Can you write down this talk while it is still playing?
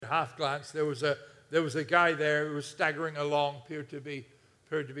half glance, there was a guy there who was staggering along, appeared to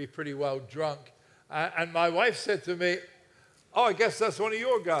be pretty well drunk. And my wife said to me, "Oh, I guess that's one of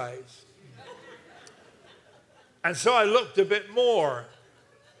your guys." And so I looked a bit more.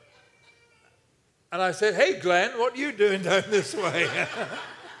 And I said, "Hey, Glenn, what are you doing down this way?"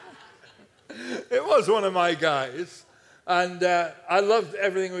 It was one of my guys. And I loved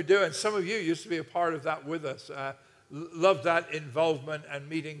everything we do. And some of you used to be a part of that with us. Loved that involvement and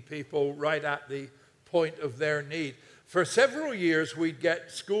meeting people right at the point of their need. For several years, we'd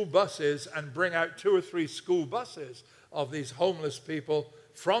get school buses and bring out 2 or 3 school buses of these homeless people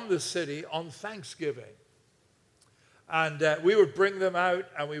from the city on Thanksgiving. And we would bring them out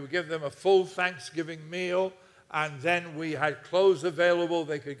and we would give them a full Thanksgiving meal. And then we had clothes available.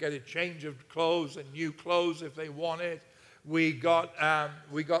 They could get a change of clothes and new clothes if they wanted. We got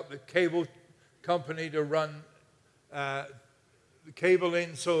the cable company to run the cable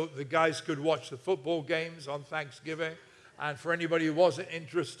in so the guys could watch the football games on Thanksgiving. And for anybody who wasn't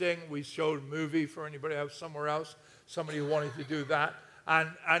interested, we showed a movie for anybody else somewhere else, somebody who wanted to do that.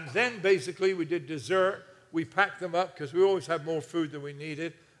 And then basically we did dessert. We packed them up because we always had more food than we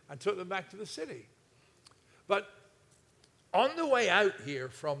needed and took them back to the city. But on the way out here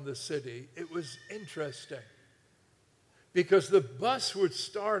from the city, it was interesting because the bus would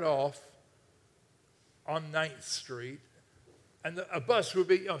start off on 9th Street, and a bus would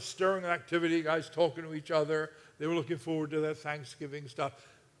be stirring activity, guys talking to each other. They were looking forward to their Thanksgiving stuff.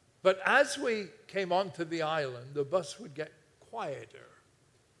 But as we came onto the island, the bus would get quieter.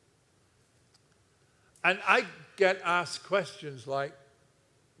 And I get asked questions like,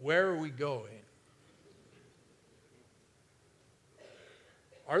 "Where are we going?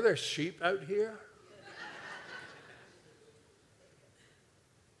 Are there sheep out here?"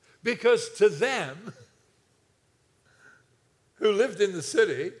 Because to them, who lived in the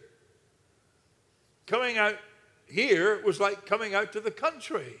city, coming out here was like coming out to the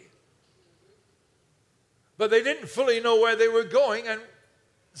country. But they didn't fully know where they were going, and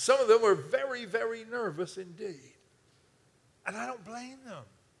some of them were very, very nervous indeed. And I don't blame them.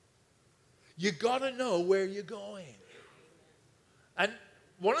 You got to know where you're going. And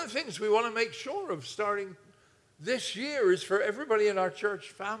one of the things we want to make sure of starting this year is for everybody in our church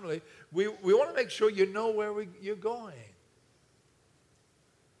family, we want to make sure you know where you're going.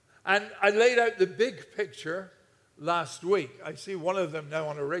 And I laid out the big picture last week. I see one of them now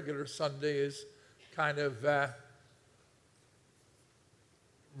on a regular Sunday is kind of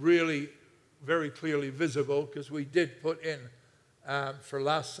really very clearly visible because we did put in for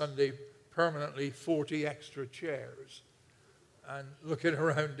last Sunday permanently 40 extra chairs. And looking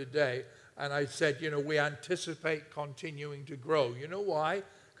around today, and I said, we anticipate continuing to grow. You know why?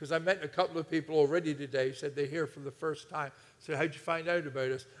 Because I met a couple of people already today, said they're here for the first time. I said, "How'd you find out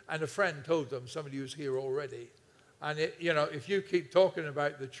about us?" And a friend told them, somebody who's here already. And, if you keep talking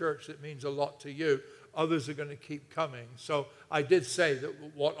about the church that means a lot to you, others are going to keep coming. So I did say that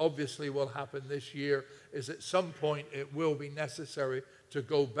what obviously will happen this year is at some point it will be necessary to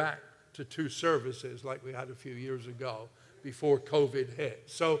go back to 2 services like we had a few years ago before COVID hit.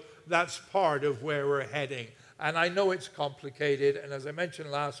 So that's part of where we're heading. And I know it's complicated. And as I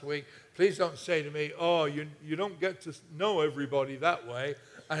mentioned last week, please don't say to me, "Oh, you don't get to know everybody that way."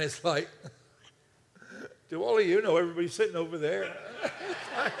 And it's like, do all of you know everybody sitting over there?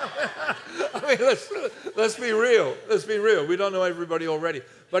 I mean, let's be real. Let's be real. We don't know everybody already.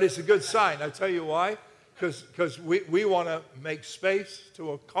 But it's a good sign. I'll tell you why. Because we want to make space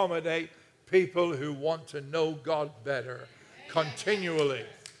to accommodate people who want to know God better continually.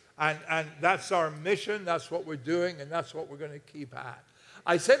 And that's our mission. That's what we're doing. And that's what we're going to keep at.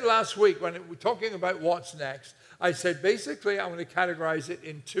 I said last week when we're talking about what's next, I said basically I'm going to categorize it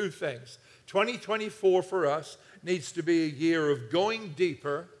in 2 things. 2024 for us needs to be a year of going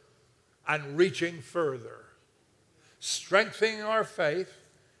deeper and reaching further. Strengthening our faith,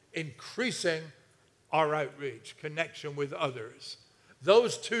 increasing our outreach, connection with others.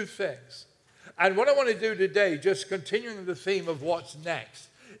 Those 2 things. And what I want to do today, just continuing the theme of what's next,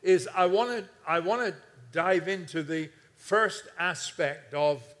 is I want to dive into the first aspect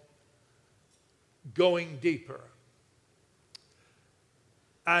of going deeper.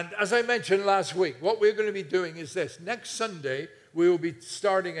 And as I mentioned last week, what we're going to be doing is this. Next Sunday, we will be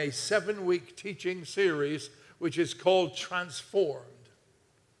starting a 7-week teaching series, which is called Transformed.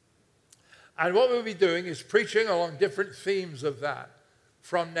 And what we'll be doing is preaching along different themes of that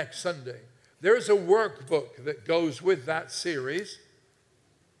from next Sunday. There is a workbook that goes with that series.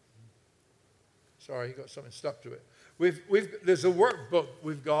 Sorry, you got something stuck to it. There's a workbook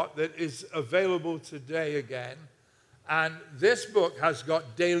we've got that is available today again. And this book has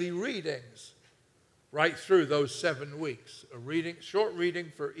got daily readings right through those 7 weeks. Short reading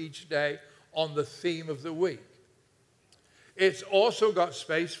for each day on the theme of the week. It's also got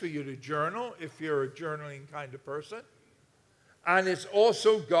space for you to journal if you're a journaling kind of person. And it's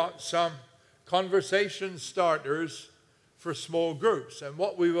also got some conversation starters for small groups. And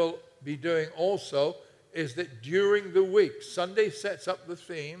what we will be doing also is that during the week, Sunday sets up the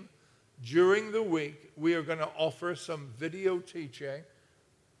theme. During the week, we are going to offer some video teaching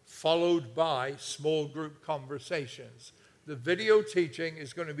followed by small group conversations. The video teaching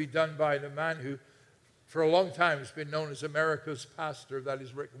is going to be done by the man who, for a long time, has been known as America's pastor. That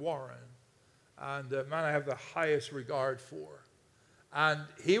is Rick Warren. And a man I have the highest regard for. And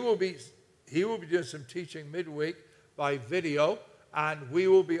he will be doing some teaching midweek by video. And we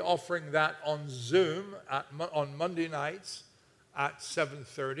will be offering that on Zoom on Monday nights at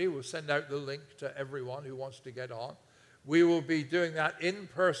 7:30. We'll send out the link to everyone who wants to get on. We will be doing that in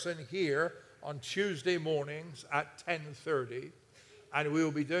person here on Tuesday mornings at 10:30. And we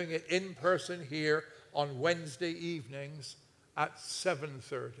will be doing it in person here on Wednesday evenings at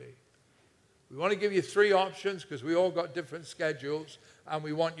 7:30. We want to give you 3 options because we all got different schedules. And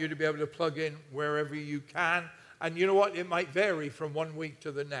we want you to be able to plug in wherever you can. And you know what? It might vary from one week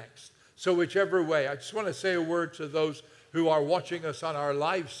to the next. So whichever way. I just want to say a word to those who are watching us on our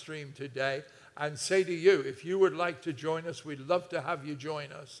live stream today and say to you, if you would like to join us, we'd love to have you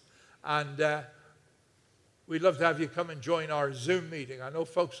join us. And we'd love to have you come and join our Zoom meeting. I know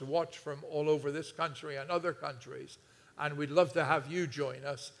folks watch from all over this country and other countries, and we'd love to have you join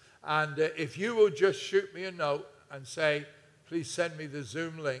us. And if you will just shoot me a note and say, please send me the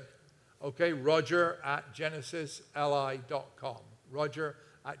Zoom link. Okay, Roger@genesisli.com.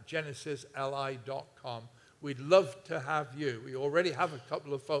 Roger@genesisli.com. We'd love to have you. We already have a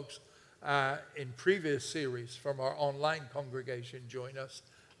couple of folks in previous series from our online congregation join us.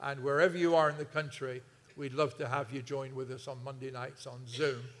 And wherever you are in the country, we'd love to have you join with us on Monday nights on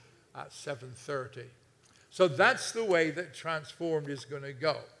Zoom at 7:30. So that's the way that Transformed is going to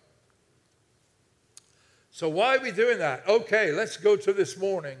go. So why are we doing that? Okay, let's go to this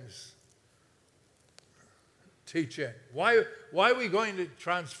morning's teaching. Why are we going to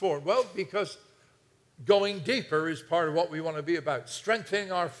transform? Well, because going deeper is part of what we want to be about.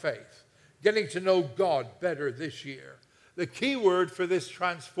 Strengthening our faith. Getting to know God better this year. The key word for this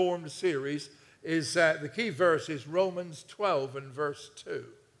Transformed series is, the key verse is Romans 12 and verse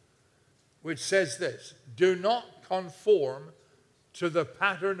 2, which says this: do not conform to the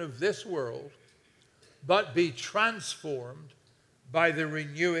pattern of this world, but be transformed by the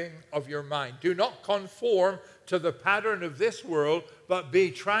renewing of your mind. Do not conform to the pattern of this world, but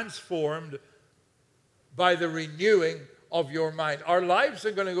be transformed by the renewing of your mind. Our lives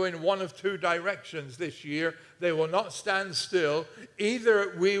are going to go in one of 2 directions this year. They will not stand still.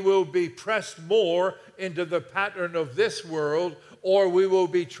 Either we will be pressed more into the pattern of this world, or we will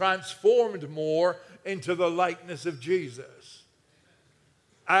be transformed more into the likeness of Jesus.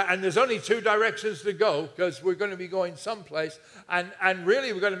 And there's only 2 directions to go because we're going to be going someplace. And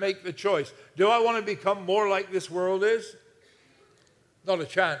really we're going to make the choice. Do I want to become more like this world is? Not a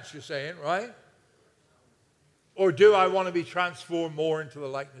chance, you're saying, right? Or do I want to be transformed more into the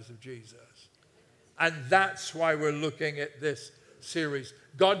likeness of Jesus? And that's why we're looking at this series.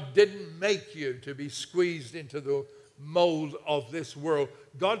 God didn't make you to be squeezed into the mold of this world.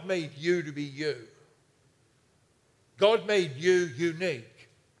 God made you to be you. God made you unique.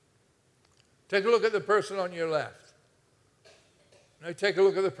 Take a look at the person on your left. Now take a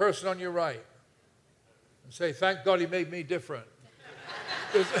look at the person on your right. And say, thank God he made me different.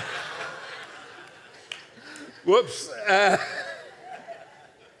 Whoops.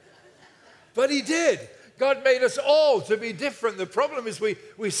 But he did. God made us all to be different. The problem is we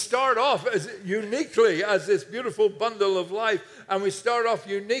start off as uniquely as this beautiful bundle of life, and we start off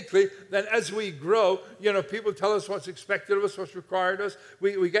uniquely. Then as we grow, people tell us what's expected of us, what's required of us.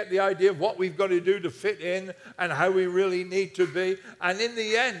 We get the idea of what we've got to do to fit in and how we really need to be. And in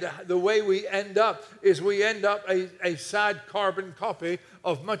the end, the way we end up is we end up a sad carbon copy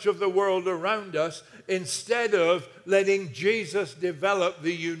of much of the world around us, instead of letting Jesus develop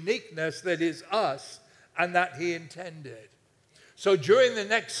the uniqueness that is us and that he intended. So during the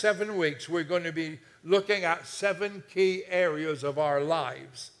next 7 weeks, we're going to be looking at 7 key areas of our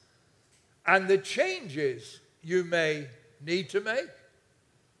lives and the changes you may need to make,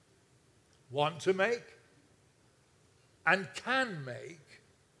 want to make, and can make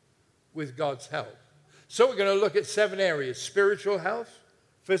with God's help. So we're going to look at 7 areas: spiritual health,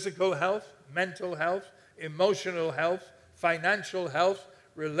 physical health, mental health, emotional health, financial health,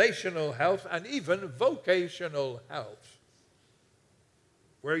 relational health, and even vocational health.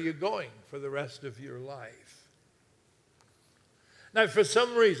 Where are you going for the rest of your life? Now, for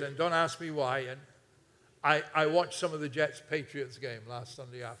some reason, don't ask me why, and I watched some of the Jets-Patriots game last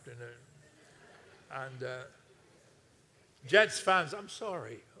Sunday afternoon. And Jets fans, I'm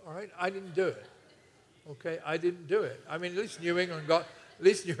sorry, all right? I didn't do it. Okay, I didn't do it. I mean, at least New England got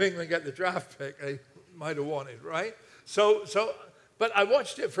the draft pick they might have wanted, right? But I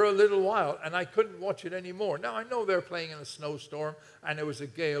watched it for a little while, and I couldn't watch it anymore. Now, I know they're playing in a snowstorm, and there was a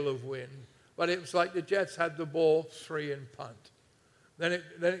gale of wind, but it was like the Jets had the ball, 3 and punt. Then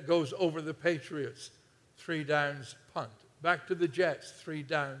it goes over the Patriots, 3 downs, punt. Back to the Jets, 3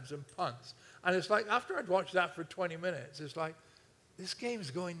 downs and punts. And it's like, after I'd watched that for 20 minutes, it's like, this game's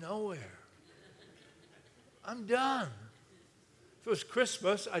going nowhere. I'm done. If it was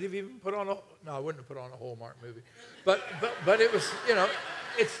Christmas, I'd have even put on I wouldn't have put on a Hallmark movie. But it was,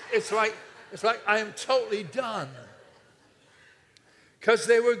 it's like I am totally done. Because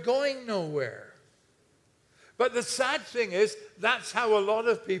they were going nowhere. But the sad thing is, that's how a lot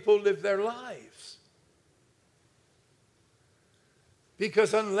of people live their lives.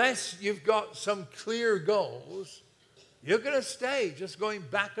 Because unless you've got some clear goals, you're going to stay just going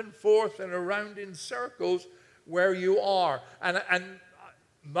back and forth and around in circles where you are. And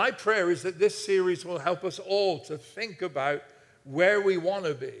my prayer is that this series will help us all to think about where we want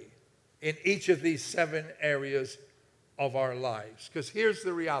to be in each of these 7 areas of our lives. Because here's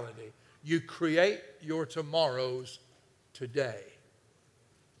the reality. You create your tomorrows today.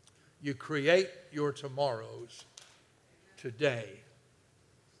 You create your tomorrows today.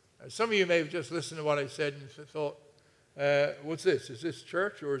 Some of you may have just listened to what I said and thought, what's this? Is this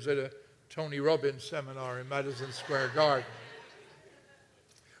church, or is it a Tony Robbins seminar in Madison Square Garden?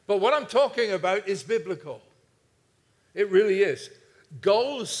 But what I'm talking about is biblical. It really is.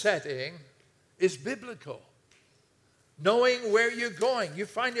 Goal setting is biblical. Knowing where you're going. You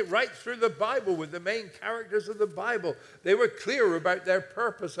find it right through the Bible with the main characters of the Bible. They were clear about their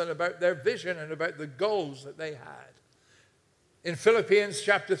purpose and about their vision and about the goals that they had. In Philippians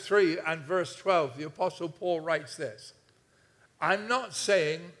chapter 3 and verse 12, the Apostle Paul writes this: I'm not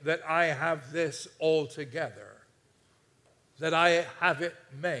saying that I have this all together, that I have it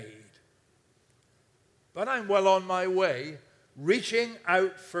made, but I'm well on my way, reaching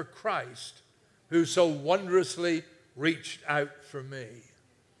out for Christ, who so wondrously reached out for me.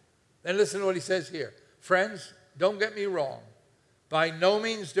 Then listen to what he says here. Friends, don't get me wrong. By no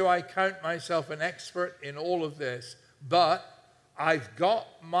means do I count myself an expert in all of this, but I've got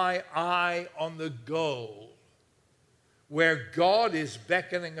my eye on the goal, where God is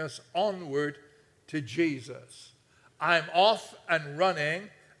beckoning us onward to Jesus. I'm off and running,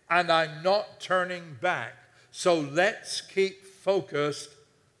 and I'm not turning back. So let's keep focused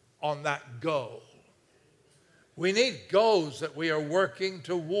on that goal. We need goals that we are working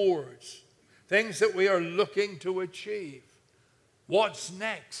towards, things that we are looking to achieve. What's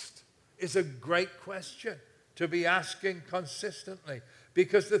next is a great question to be asking consistently.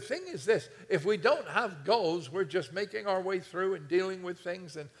 Because the thing is this, if we don't have goals, we're just making our way through and dealing with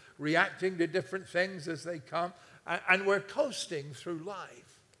things and reacting to different things as they come, and we're coasting through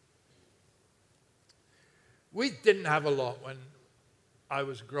life. We didn't have a lot when I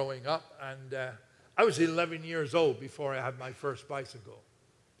was growing up, and I was 11 years old before I had my first bicycle.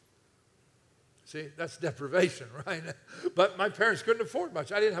 See, that's deprivation, right? But my parents couldn't afford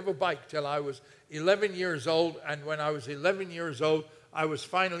much. I didn't have a bike till I was 11 years old, and when I was 11 years old, I was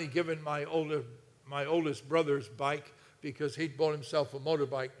finally given my oldest brother's bike, because he'd bought himself a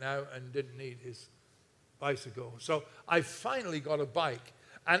motorbike now and didn't need his bicycle. So I finally got a bike.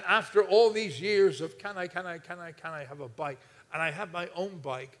 And after all these years of can I have a bike? And I had my own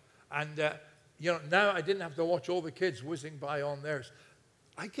bike. And, now I didn't have to watch all the kids whizzing by on theirs.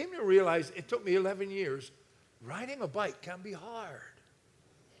 I came to realize it took me 11 years. Riding a bike can be hard.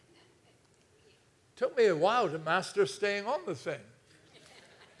 It took me a while to master staying on the thing.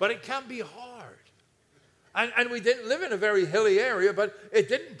 But it can be hard. And we didn't live in a very hilly area, but it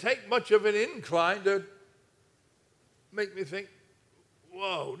didn't take much of an incline to make me think,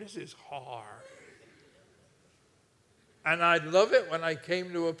 whoa, this is hard. And I'd love it when I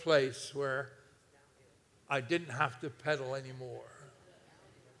came to a place where I didn't have to pedal anymore.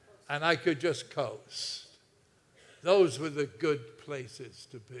 And I could just coast. Those were the good places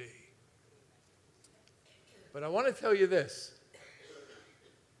to be. But I want to tell you this.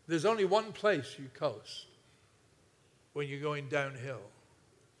 There's only one place you coast when you're going downhill.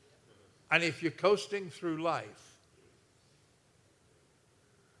 And if you're coasting through life,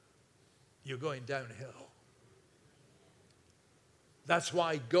 you're going downhill. That's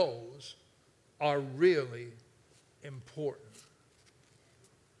why goals are really important.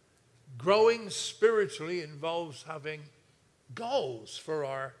 Growing spiritually involves having goals for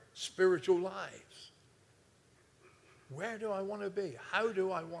our spiritual lives. Where do I want to be? How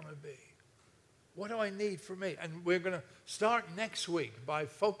do I want to be? What do I need for me? And we're going to start next week by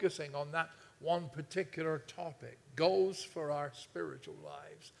focusing on that one particular topic, goals for our spiritual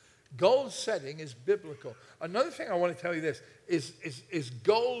lives. Goal setting is biblical. Another thing I want to tell you this is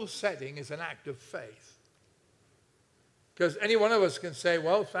goal setting is an act of faith. Because any one of us can say,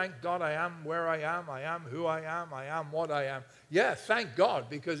 well, thank God I am where I am who I am what I am. Yeah, thank God,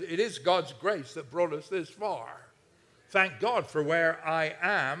 because it is God's grace that brought us this far. Thank God for where I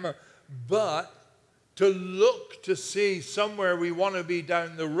am, but to look to see somewhere we want to be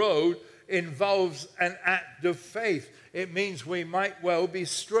down the road involves an act of faith. It means we might well be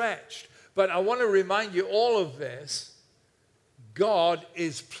stretched. But I want to remind you all of this. God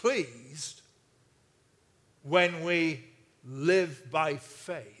is pleased when we live by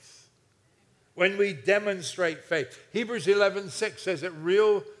faith, when we demonstrate faith. Hebrews 11:6 says it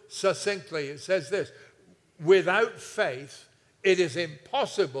real succinctly. It says this: without faith, it is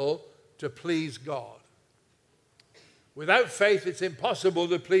impossible to please God. Without faith, it's impossible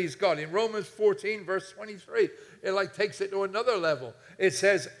to please God. In Romans 14, verse 23, it takes it to another level. It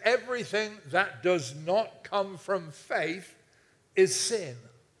says, everything that does not come from faith is sin.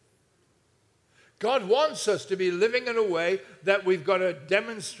 God wants us to be living in a way that we've got to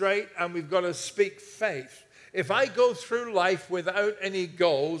demonstrate and we've got to speak faith. If I go through life without any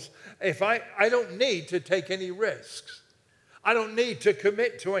goals, I don't need to take any risks. I don't need to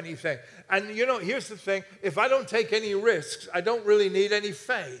commit to anything. And here's the thing. If I don't take any risks, I don't really need any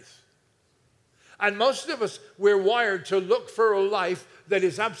faith. And most of us, we're wired to look for a life that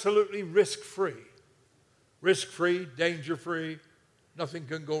is absolutely risk-free. Risk-free, danger-free, nothing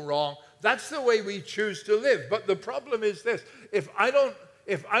can go wrong. That's the way we choose to live. But the problem is this. If I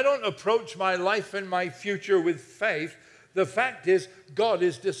don't approach my life and my future with faith, the fact is God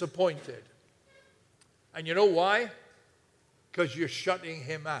is disappointed. And you know why? Because you're shutting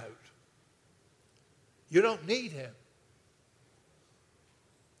him out. You don't need him.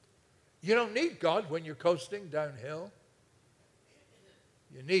 You don't need God when you're coasting downhill.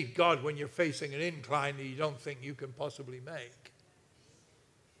 You need God when you're facing an incline that you don't think you can possibly make.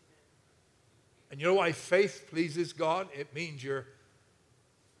 And you know why faith pleases God? It means you're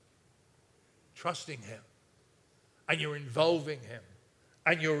trusting him. And you're involving him.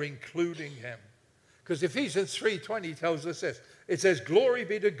 And you're including him. Because Ephesians 3:20 tells us this. It says, glory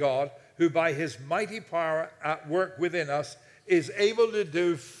be to God, who by his mighty power at work within us is able to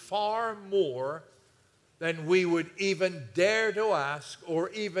do far more than we would even dare to ask or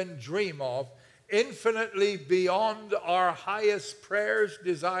even dream of, infinitely beyond our highest prayers,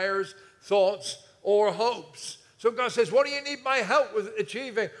 desires, thoughts, or hopes. So God says, what do you need my help with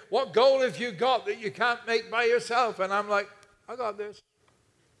achieving? What goal have you got that you can't make by yourself? And I'm like, I got this.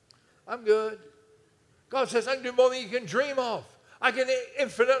 I'm good. God says, I can do more than you can dream of. I can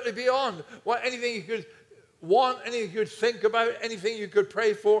infinitely beyond anything you could want, anything you could think about, anything you could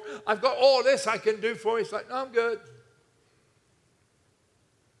pray for. I've got all this I can do for you. It's like, no, I'm good.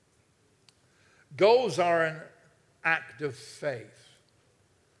 Goals are an act of faith.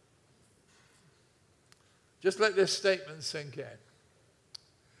 Just let this statement sink in.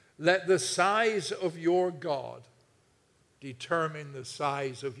 Let the size of your God determine the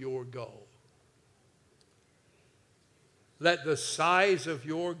size of your goal. Let the size of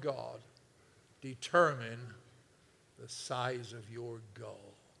your God determine the size of your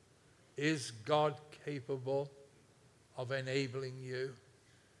goal. Is God capable of enabling you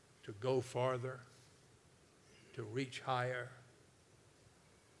to go farther, to reach higher?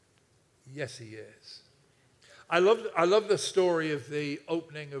 Yes, he is. I love the story of the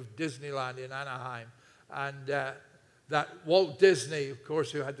opening of Disneyland in Anaheim. And that Walt Disney, of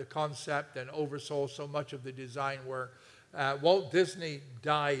course, who had the concept and oversaw so much of the design work, Walt Disney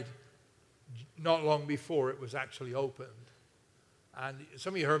died not long before it was actually opened. And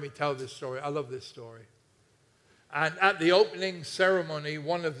some of you heard me tell this story. I love this story. And at the opening ceremony,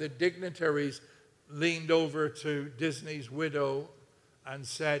 one of the dignitaries leaned over to Disney's widow and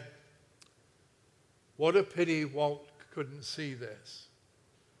said, what a pity Walt couldn't see this.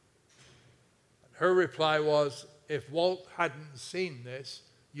 And her reply was, if Walt hadn't seen this,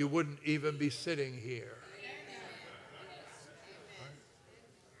 you wouldn't even be sitting here.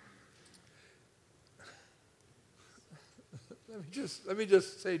 Let me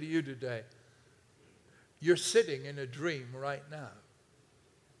just say to you today, you're sitting in a dream right now.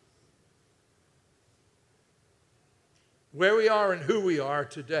 Where we are and who we are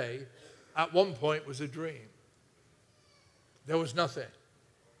today, at one point was a dream. There was nothing.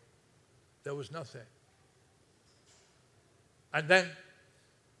 There was nothing. And then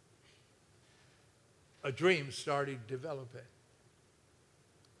a dream started developing.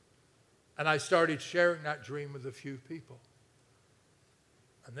 And I started sharing that dream with a few people.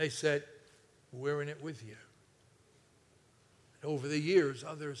 And they said, we're in it with you. And over the years,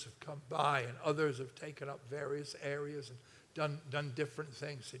 others have come by and others have taken up various areas and done different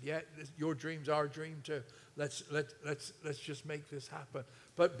things. Said, yeah, your dream's our dream too. Let's just make this happen.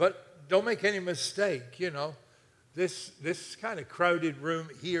 But don't make any mistake, you know. This kind of crowded room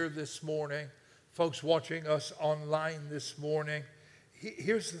here this morning, folks watching us online this morning,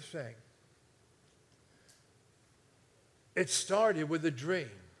 here's the thing. It started with a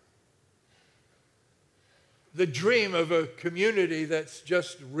dream. The dream of a community that's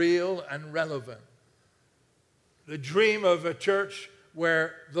just real and relevant. The dream of a church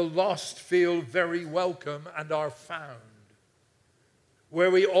where the lost feel very welcome and are found.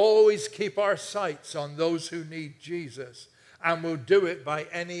 Where we always keep our sights on those who need Jesus and will do it by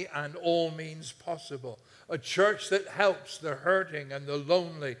any and all means possible. A church that helps the hurting and the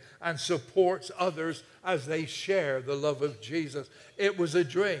lonely and supports others as they share the love of Jesus. It was a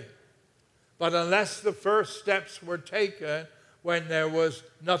dream. But unless the first steps were taken when there was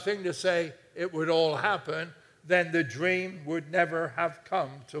nothing to say it would all happen, then the dream would never have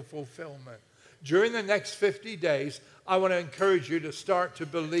come to fulfillment. During the next 50 days, I want to encourage you to start to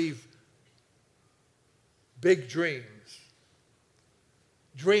believe big dreams.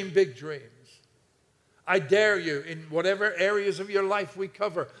 Dream big dreams. I dare you, in whatever areas of your life we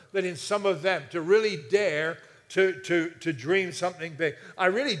cover, that in some of them, to really dare to dream something big. I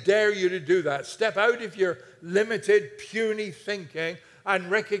really dare you to do that. Step out of your limited, puny thinking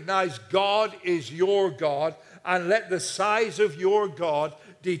and recognize God is your God, and let the size of your God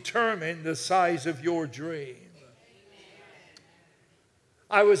determine the size of your dream.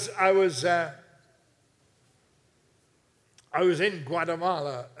 I was in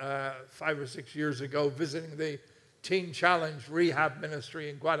Guatemala 5 or 6 years ago visiting the Teen Challenge Rehab Ministry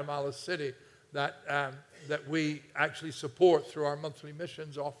in Guatemala City that we actually support through our monthly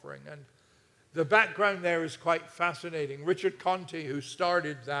missions offering. And the background there is quite fascinating. Richard Conte, who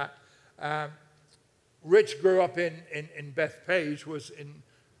started that, Rich grew up in Bethpage, was in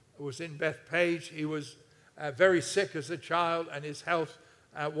Bethpage. He was very sick as a child, and his health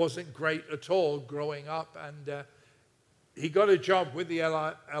wasn't great at all growing up. And he got a job with the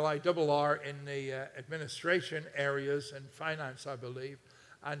LIRR in the administration areas and finance, I believe,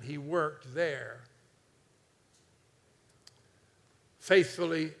 and he worked there,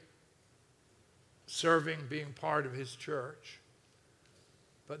 faithfully serving, being part of his church.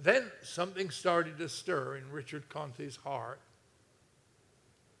 But then something started to stir in Richard Conte's heart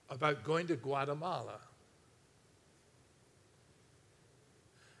about going to Guatemala.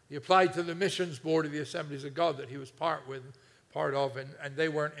 He applied to the missions board of the Assemblies of God that he was part of, and they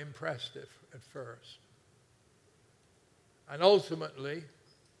weren't impressed at first. And ultimately,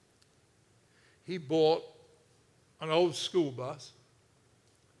 he bought an old school bus,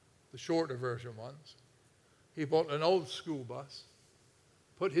 the shorter version ones. He bought an old school bus,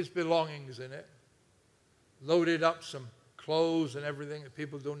 put his belongings in it, loaded up some clothes and everything that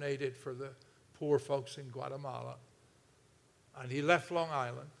people donated for the poor folks in Guatemala, and he left Long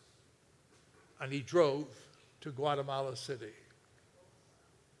Island, and he drove to Guatemala City.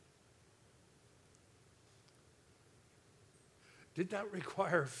 Did that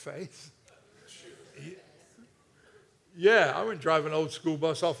require faith? Yeah, I wouldn't drive an old school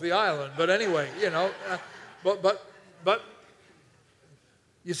bus off the island, but anyway, but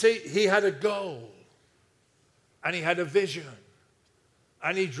you see, he had a goal, and he had a vision,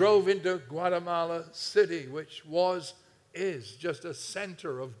 and he drove into Guatemala City, which is just a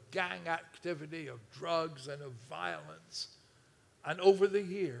center of gang activity, of drugs and of violence. And over the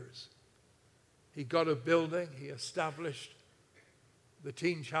years, he got a building, he established the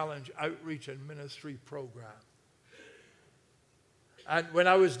Teen Challenge Outreach and Ministry Program. And when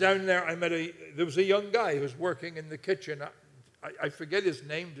I was down there, there was a young guy who was working in the kitchen. I forget his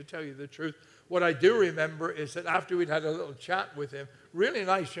name, to tell you the truth. What I do remember is that after we'd had a little chat with him, really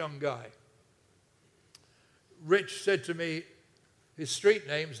nice young guy, Rich said to me, his street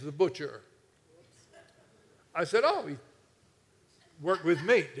name's The Butcher. I said, oh, he worked with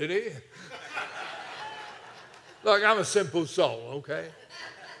meat, did he? Look, I'm a simple soul, okay?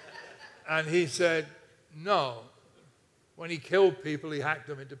 And he said, no. When he killed people, he hacked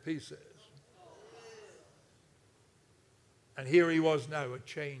them into pieces. And here he was now, a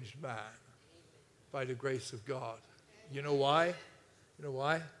changed man by the grace of God. You know why? You know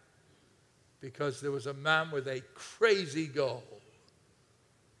why? Because there was a man with a crazy goal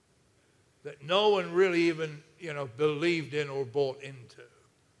that no one really even, believed in or bought into.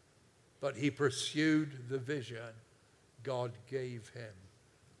 But he pursued the vision God gave him.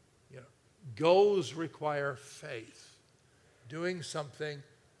 Goals require faith, doing something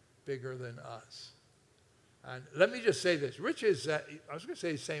bigger than us. And let me just say this. Rich is, I was going to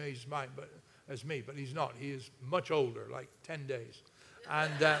say the same age as me, but he's not. He is much older, like 10 days.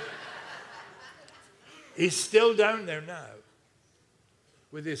 And he's still down there now.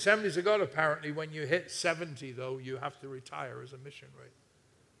 With the Assemblies of God, apparently, when you hit 70, though, you have to retire as a missionary.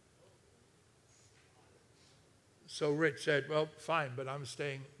 So Rich said, well, fine, but I'm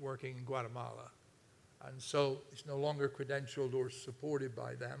staying working in Guatemala. And so he's no longer credentialed or supported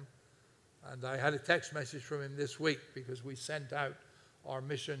by them. And I had a text message from him this week because we sent out our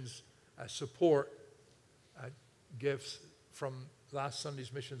missions support gifts from last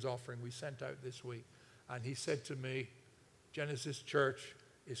Sunday's missions offering we sent out this week. And he said to me, Genesis Church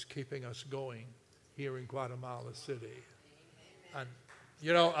is keeping us going here in Guatemala City. And,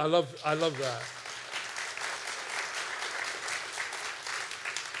 I love that.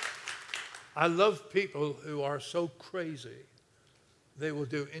 I love people who are so crazy, they will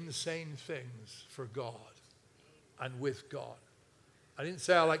do insane things for God and with God. I didn't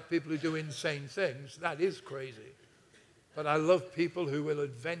say I like people who do insane things. That is crazy. But I love people who will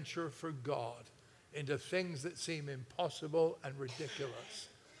adventure for God into things that seem impossible and ridiculous.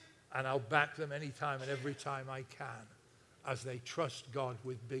 And I'll back them anytime and every time I can as they trust God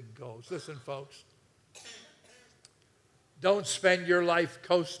with big goals. Listen, folks. Don't spend your life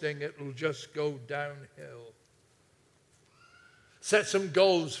coasting. It will just go downhill. Set some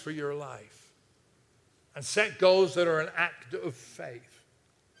goals for your life. And set goals that are an act of faith.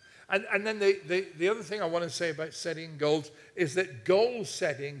 And then the other thing I want to say about setting goals is that goal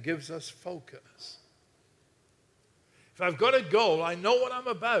setting gives us focus. If I've got a goal, I know what I'm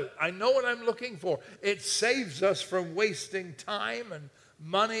about. I know what I'm looking for. It saves us from wasting time and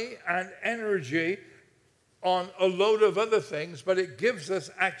money and energy on a load of other things, but it gives us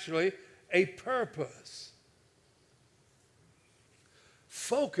actually a purpose.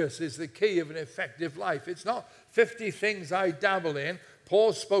 Focus is the key of an effective life. It's not 50 things I dabble in.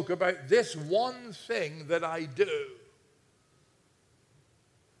 Paul spoke about this one thing that I do.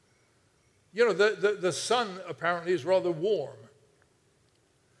 The sun apparently is rather warm,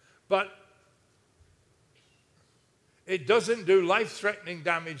 but it doesn't do life-threatening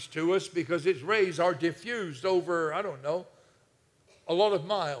damage to us because its rays are diffused over, a lot of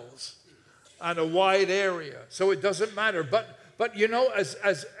miles and a wide area. So it doesn't matter. But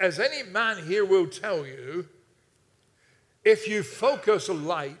as any man here will tell you, if you focus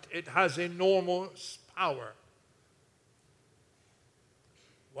light, it has enormous power.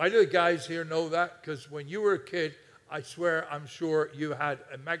 Why do the guys here know that? Because when you were a kid, I'm sure you had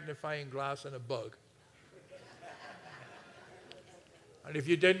a magnifying glass and a bug. And if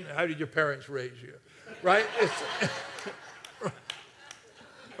you didn't, how did your parents raise you? Right?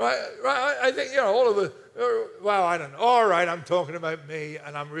 Right? I think, all of the, I don't know. All right, I'm talking about me,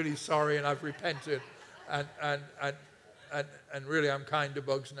 and I'm really sorry, and I've repented. And really, I'm kind to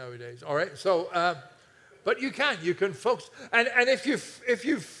bugs nowadays. All right? So, but you can focus. And if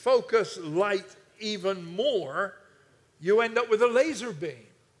you focus light even more, you end up with a laser beam.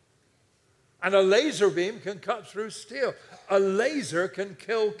 And a laser beam can cut through steel. A laser can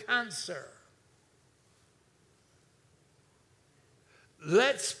kill cancer.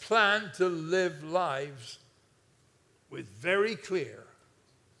 Let's plan to live lives with very clear,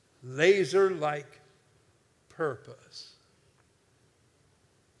 laser-like purpose.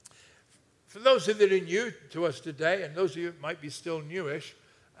 For those of you that are new to us today, and those of you that might be still newish,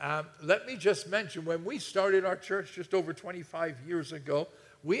 let me just mention, when we started our church just over 25 years ago,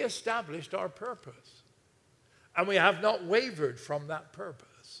 we established our purpose. And we have not wavered from that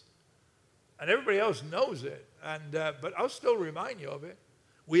purpose. And everybody else knows it. But I'll still remind you of it.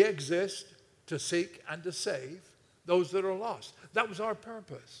 We exist to seek and to save those that are lost. That was our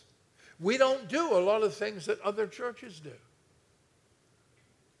purpose. We don't do a lot of things that other churches do.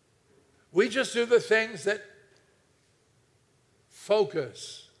 We just do the things that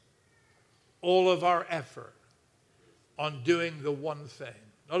focus all of our effort on doing the one thing.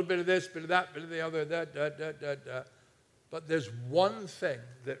 Not a bit of this, bit of that, bit of the other, But there's one thing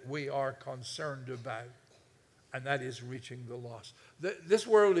that we are concerned about, and that is reaching the lost. This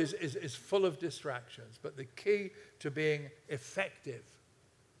world is full of distractions, but the key to being effective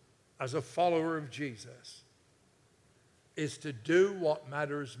as a follower of Jesus is to do what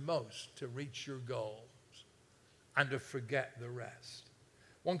matters most to reach your goals. and to forget the rest.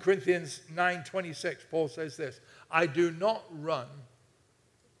 1 Corinthians 9:26, Paul says this, I do not run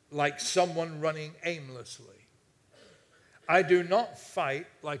like someone running aimlessly. I do not fight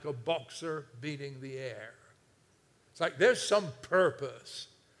like a boxer beating the air. It's like there's some purpose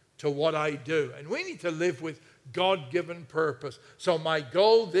to what I do. And we need to live with God-given purpose. So my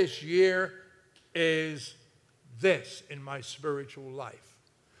goal this year is this in my spiritual life.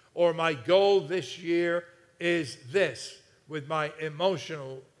 Or my goal this year is this with my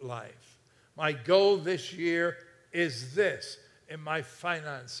emotional life. My goal this year is this in my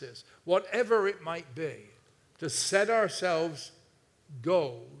finances. Whatever it might be, to set ourselves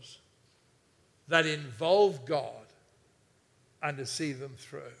goals that involve God and to see them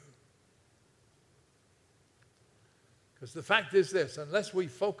through. Because the fact is this, unless we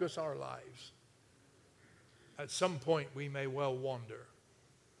focus our lives, at some point we may well wander.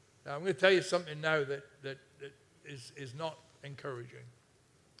 Now, I'm going to tell you something now that is not encouraging.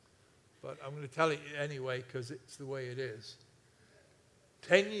 But I'm going to tell it anyway because it's the way it is.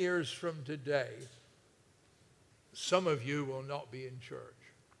 10 years from today, some of you will not be in church.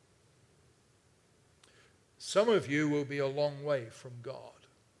 Some of you will be a long way from God.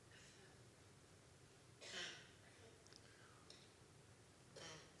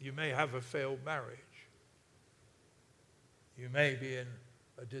 You may have a failed marriage. You may be in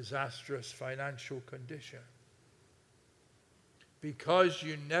a disastrous financial condition because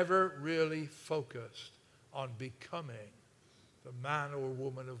you never really focused on becoming the man or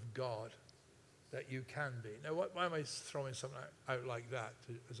woman of God that you can be. Now, why am I throwing something out like that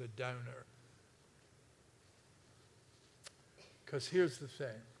as a downer? Because here's the thing.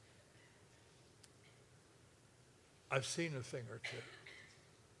 I've seen a thing or two.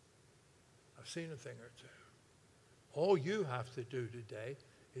 I've seen a thing or two. All you have to do today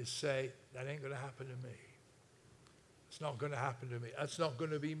is say, that ain't going to happen to me. It's not going to happen to me. That's not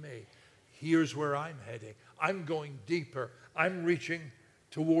going to be me. Here's where I'm heading. I'm going deeper. I'm reaching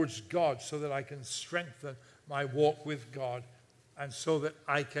towards God so that I can strengthen my walk with God and so that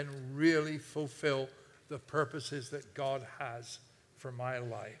I can really fulfill the purposes that God has for my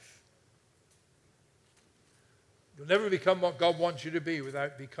life. You'll never become what God wants you to be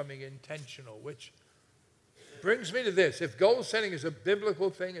without becoming intentional, which brings me to this. If goal setting is a biblical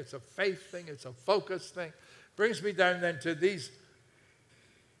thing, it's a faith thing, it's a focus thing, brings me down then to these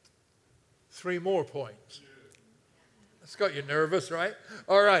 3 more points. That's got you nervous, right?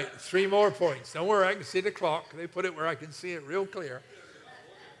 All right, 3 more points. Don't worry, I can see the clock. They put it where I can see it real clear.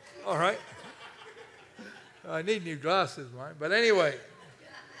 All right. I need new glasses, mine. But anyway.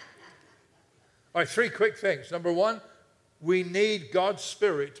 All right, 3 quick things. Number 1, we need God's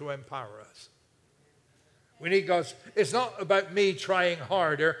Spirit to empower us. We need God's. It's not about me trying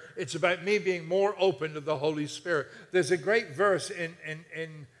harder. It's about me being more open to the Holy Spirit. There's a great verse in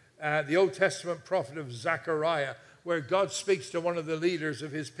the Old Testament prophet of Zechariah where God speaks to one of the leaders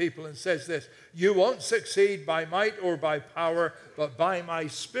of his people and says this, you won't succeed by might or by power, but by my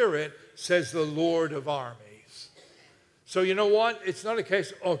Spirit, says the Lord of armies. So you know what? It's not a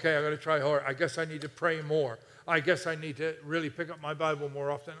case, okay, I've got to try hard. I guess I need to pray more. I guess I need to really pick up my Bible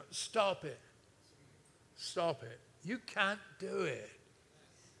more often. Stop it. Stop it. You can't do it.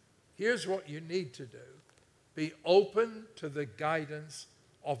 Here's what you need to do. Be open to the guidance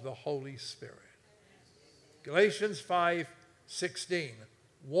of the Holy Spirit. Galatians 5:16.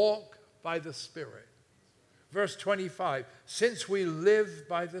 Walk by the Spirit. Verse 25. Since we live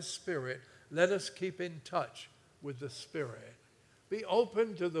by the Spirit, let us keep in touch with the Spirit. Be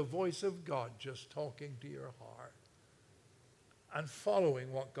open to the voice of God just talking to your heart and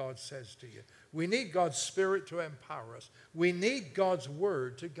following what God says to you. We need God's Spirit to empower us. We need God's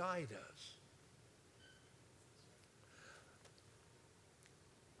Word to guide us.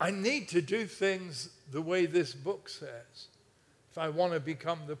 I need to do things the way this book says if I want to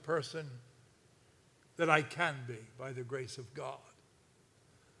become the person that I can be by the grace of God.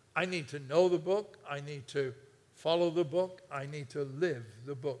 I need to know the book. I need to follow the book. I need to live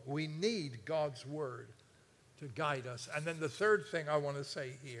the book. We need God's Word to guide us. And then the third thing I want to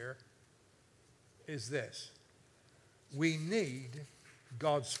say here is this. We need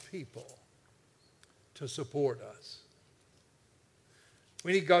God's people to support us.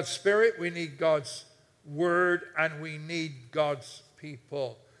 We need God's Spirit, we need God's Word, and we need God's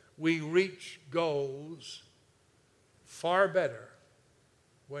people. We reach goals far better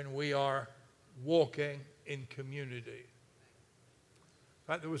when we are walking in community. In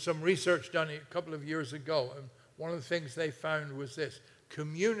fact, there was some research done a couple of years ago, and one of the things they found was this.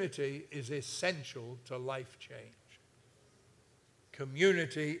 Community is essential to life change.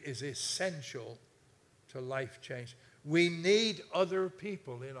 Community is essential to life change. We need other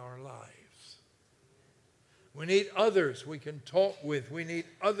people in our lives. We need others we can talk with. We need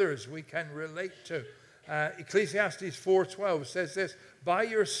others we can relate to. Ecclesiastes 4:12 says this, by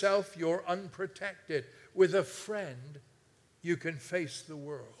yourself you're unprotected. With a friend, you can face the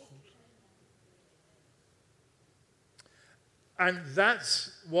world. And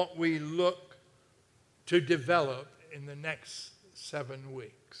that's what we look to develop in the next 7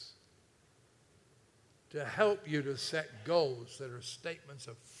 weeks. To help you to set goals that are statements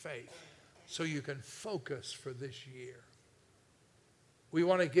of faith so you can focus for this year. We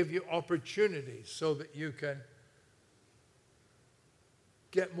want to give you opportunities so that you can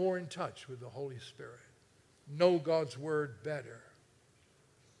get more in touch with the Holy Spirit. Know God's Word better.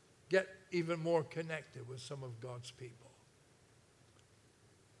 Get even more connected with some of God's people.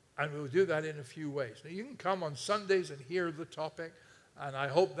 And we'll do that in a few ways. Now, you can come on Sundays and hear the topic, and I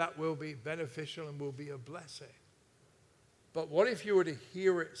hope that will be beneficial and will be a blessing. But what if you were to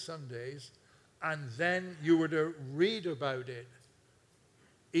hear it Sundays, and then you were to read about it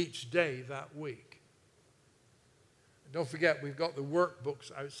each day that week? And don't forget, we've got the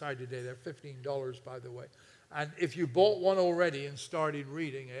workbooks outside today. They're $15, by the way. And if you bought one already and started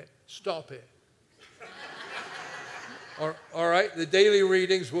reading it, stop it. All right, the daily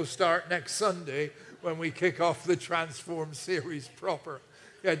readings will start next Sunday when we kick off the Transform series proper.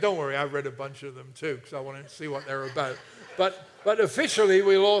 Yeah, don't worry, I've read a bunch of them too because I want to see what they're about. But officially,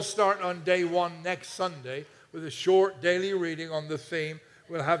 we'll all start on day 1 next Sunday with a short daily reading on the theme.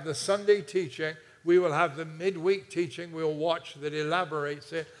 We'll have the Sunday teaching. We will have the midweek teaching we'll watch that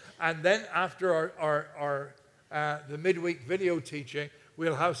elaborates it. And then after the midweek video teaching,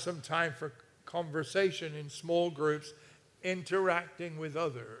 we'll have some time for conversation in small groups, interacting with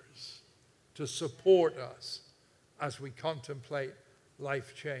others to support us as we contemplate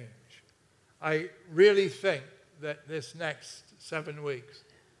life change. I really think that this next 7 weeks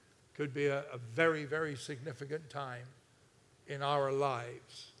could be a very, very significant time in our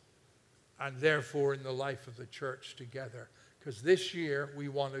lives and therefore in the life of the church together. Because this year we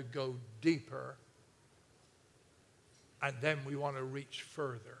want to go deeper and then we want to reach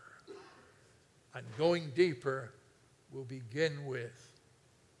further. And going deeper will begin with,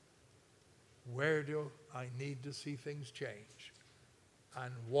 where do I need to see things change?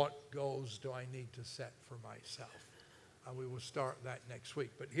 And what goals do I need to set for myself? And we will start that next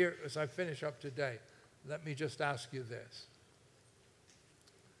week. But here, as I finish up today, let me just ask you this.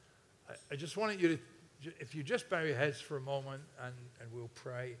 I just wanted you to, if you just bow your heads for a moment and we'll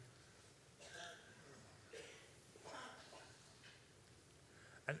pray.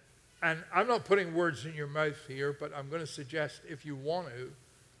 And I'm not putting words in your mouth here, but I'm going to suggest if you want to,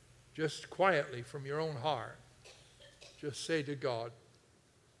 just quietly from your own heart, just say to God,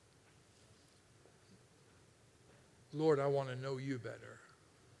 Lord, I want to know you better.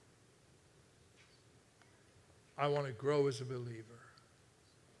 I want to grow as a believer.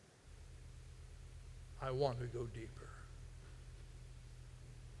 I want to go deeper.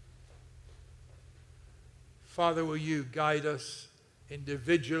 Father, will you guide us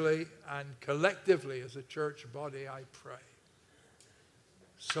individually and collectively as a church body, I pray,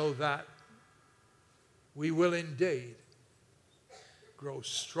 so that we will indeed grow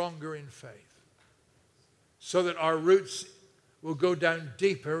stronger in faith, so that our roots will go down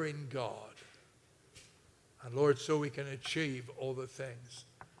deeper in God. And Lord, so we can achieve all the things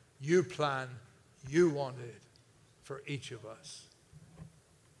you planned, you wanted for each of us.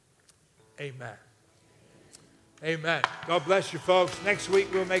 Amen. Amen. God bless you, folks. Next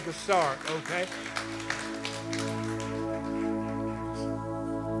week we'll make a start, okay?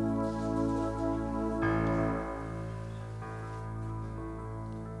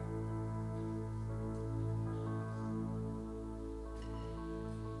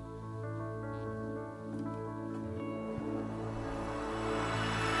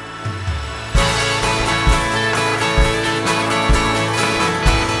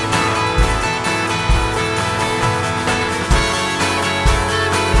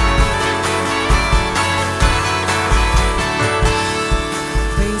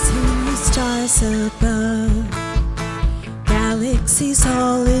 Above, galaxies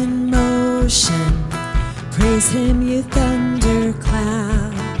all in motion. Praise him, you thunder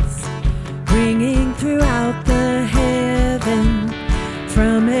clouds, ringing throughout the heaven,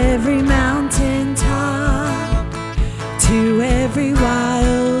 from every mountain top to every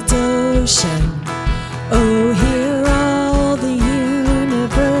wild ocean. Oh, hear all the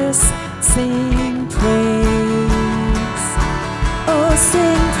universe sing praise. Oh,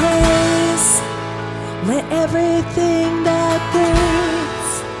 sing praise. Let everything that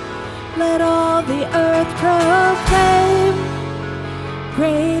breathes, let all the the earth proclaim,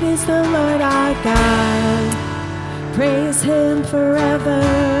 great is the Lord our God. Praise him forever.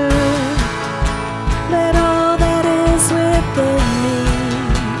 Let all that is within me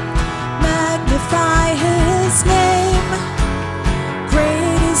magnify his name.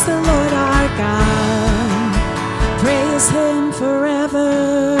 Great is the Lord our God. Praise him forever.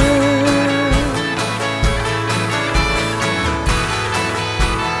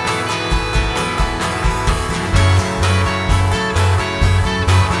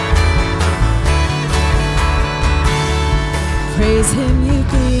 Praise him, you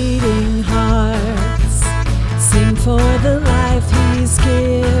beating hearts. Sing for the life he's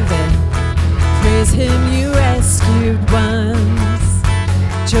given. Praise him, you rescued ones.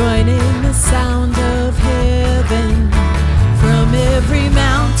 Join in the sound of heaven. From every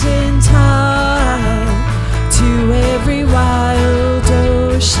mountain top to every wild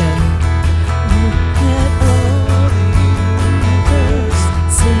ocean. Let all the universe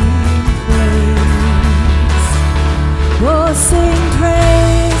sing praise. Oh, sing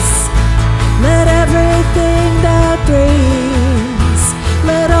praise. Let everything that breathes,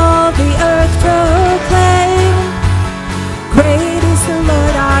 let all the earth proclaim, great is the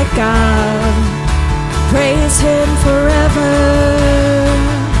Lord our God. Praise him forever.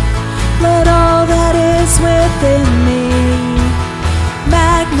 Let all that is within me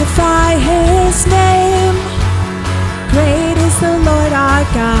magnify his name. Great is the Lord our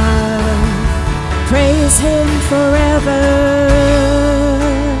God. Praise him forever.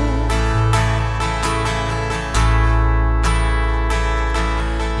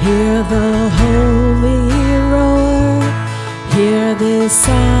 Hear the holy roar, hear this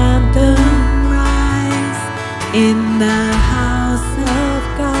anthem rise. In the house of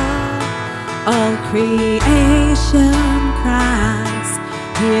God, all creation cries.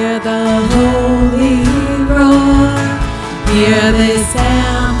 Hear the holy roar, hear this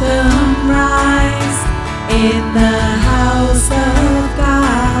anthem rise. In the house of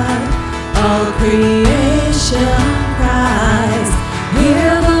God, all creation cries.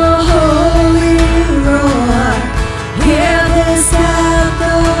 Hear the holy roar, hear this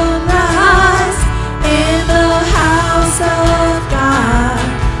anthem rise. In the house of God,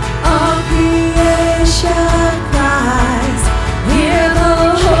 all creation cries. Hear the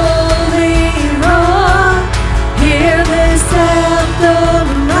holy roar, hear this anthem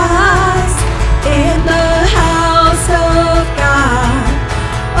rise. In the house of God,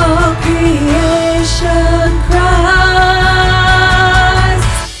 all creation cries.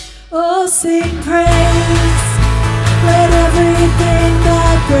 Oh, sing praise. Let everything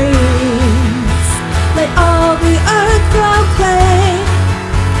that breathes, let all the earth proclaim,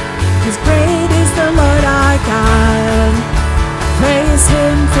 'cause great is the Lord our God. Praise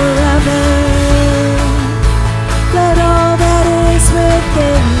him forever. Let all that is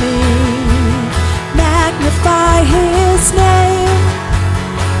within me magnify his name.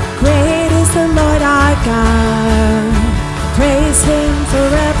 Great is the Lord our God. Praise him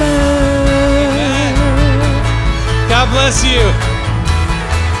forever. Amen. God bless you.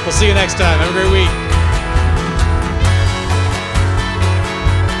 We'll see you next time. Have a great week.